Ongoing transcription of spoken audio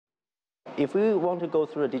If we want to go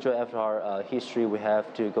through the digital avatar history, we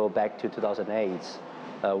have to go back to 2008.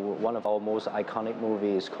 One of our most iconic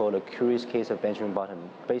movies called A Curious Case of Benjamin Button.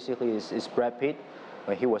 Basically, it's Brad Pitt.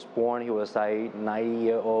 When he was born, he was like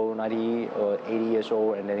 90 or 80 years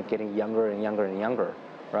old, and then getting younger and younger and younger,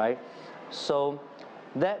 right? So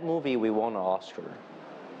that movie, we won an Oscar.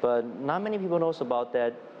 But not many people knows about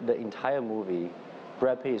that. The entire movie,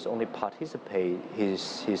 Brad Pitt is only participate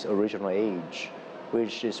his original age,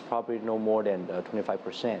 which is probably no more than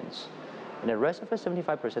 25%. And the rest of the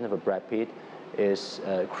 75% of a Brad Pitt is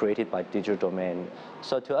created by digital domain.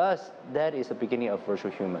 So to us, that is the beginning of virtual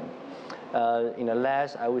human. In the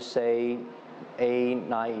last, I would say,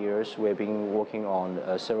 8-9 years, we've been working on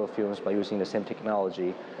several films by using the same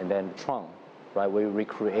technology. And then Tron, right? We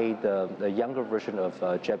recreate the younger version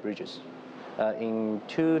of Jeff Bridges. In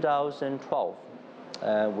 2012,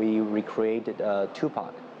 we recreated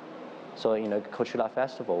Tupac. So in a Coachella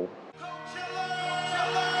festival,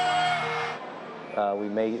 we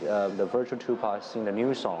made the virtual Tupac sing the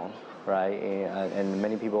new song, right? And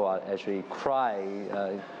many people are actually cry.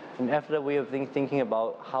 And after that, we have been thinking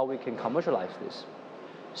about how we can commercialize this.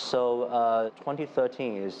 So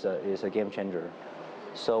 2013 is a game changer.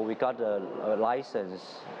 So we got a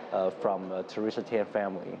license from Teresa Tan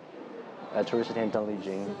family. Teresa Tan Deng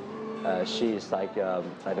Jing. She is like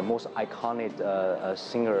the most iconic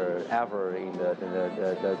singer ever in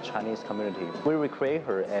the Chinese community. We recreate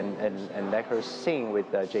her and let her sing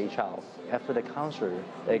with Jay Chou. After the concert,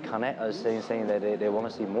 they connect us saying that they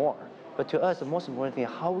want to see more. But to us, the most important thing,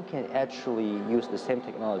 how we can actually use the same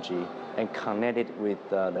technology and connect it with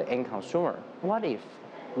the end consumer. What if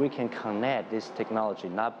we can connect this technology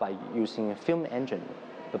not by using a film engine,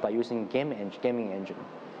 but by using gaming engine?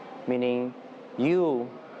 Meaning you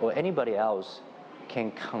or anybody else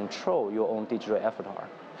can control your own digital avatar.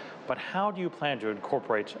 But how do you plan to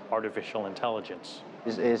incorporate artificial intelligence?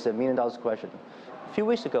 It's a $1 million question. A few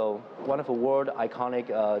weeks ago, one of the world iconic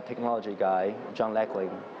technology guy, John Lackling,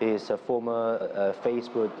 is a former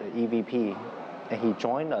Facebook EVP, and he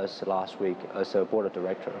joined us last week as a board of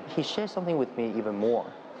director. He shared something with me even more.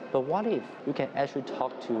 But what if you can actually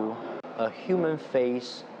talk to a human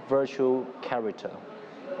face virtual character,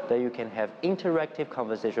 that you can have interactive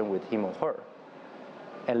conversation with him or her,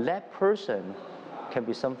 and that person can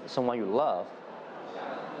be someone you love,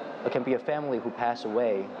 it can be a family who passed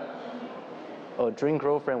away, or a dream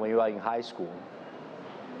girlfriend when you are in high school.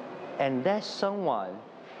 And that someone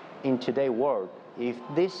in today's world, if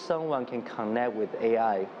this someone can connect with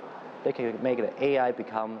AI, they can make the AI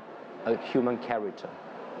become a human character.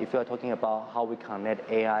 If you are talking about how we connect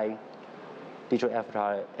AI, digital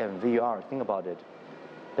avatar, and VR, think about it.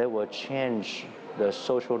 That will change the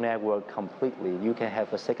social network completely. You can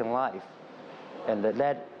have a second life. And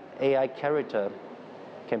that AI character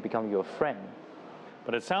can become your friend.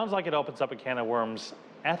 But it sounds like it opens up a can of worms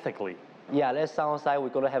ethically. Yeah, that sounds like we're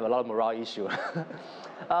going to have a lot of moral issue.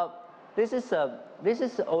 This is a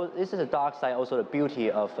dark side, also the beauty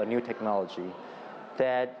of a new technology,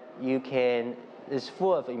 that is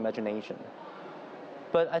full of imagination.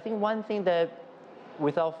 But I think one thing that,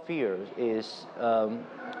 without fear, is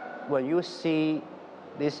when you see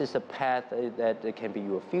this is a path that can be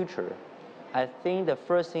your future, I think the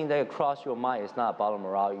first thing that crosses your mind is not about a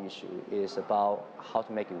moral issue, it's about how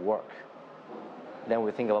to make it work. Then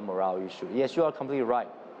we think about moral issue. Yes, you are completely right.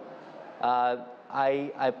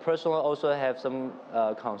 I personally also have some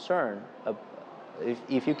concern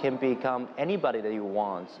if you can become anybody that you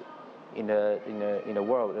want in the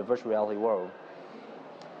world, the virtual reality world,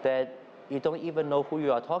 that you don't even know who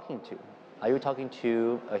you are talking to. Are you talking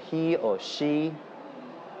to a he or she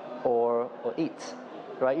or it,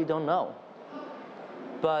 right? You don't know.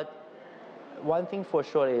 But one thing for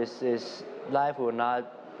sure is life will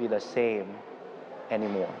not be the same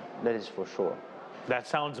anymore. That is for sure. That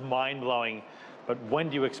sounds mind-blowing, but when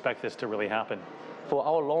do you expect this to really happen? For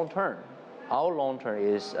our long term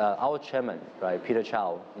is our chairman, right, Peter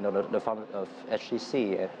Chow, the founder of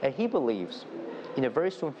HTC, and he believes in a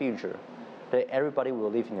very soon future that everybody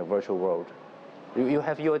will live in a virtual world. You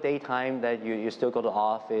have your daytime that you still go to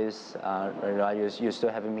office, you still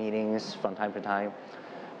have meetings from time to time.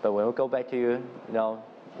 But when you go back to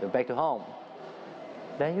back to home,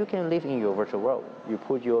 then you can live in your virtual world. You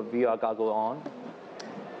put your VR goggle on,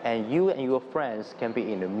 and you and your friends can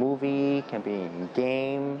be in a movie, can be in a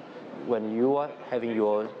game, when you are having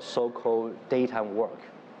your so-called daytime work.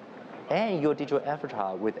 And your digital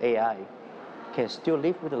avatar with AI can still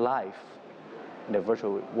live with life in the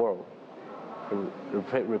virtual world,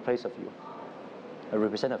 replace of you, a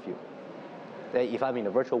represent of you. That if I'm in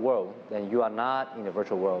the virtual world, then you are not in the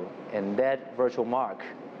virtual world. And that virtual mark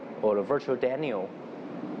or the virtual Daniel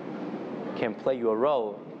can play your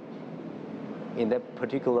role in that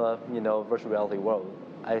particular, virtual reality world.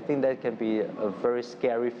 I think that can be a very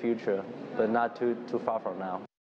scary future, but not too far from now.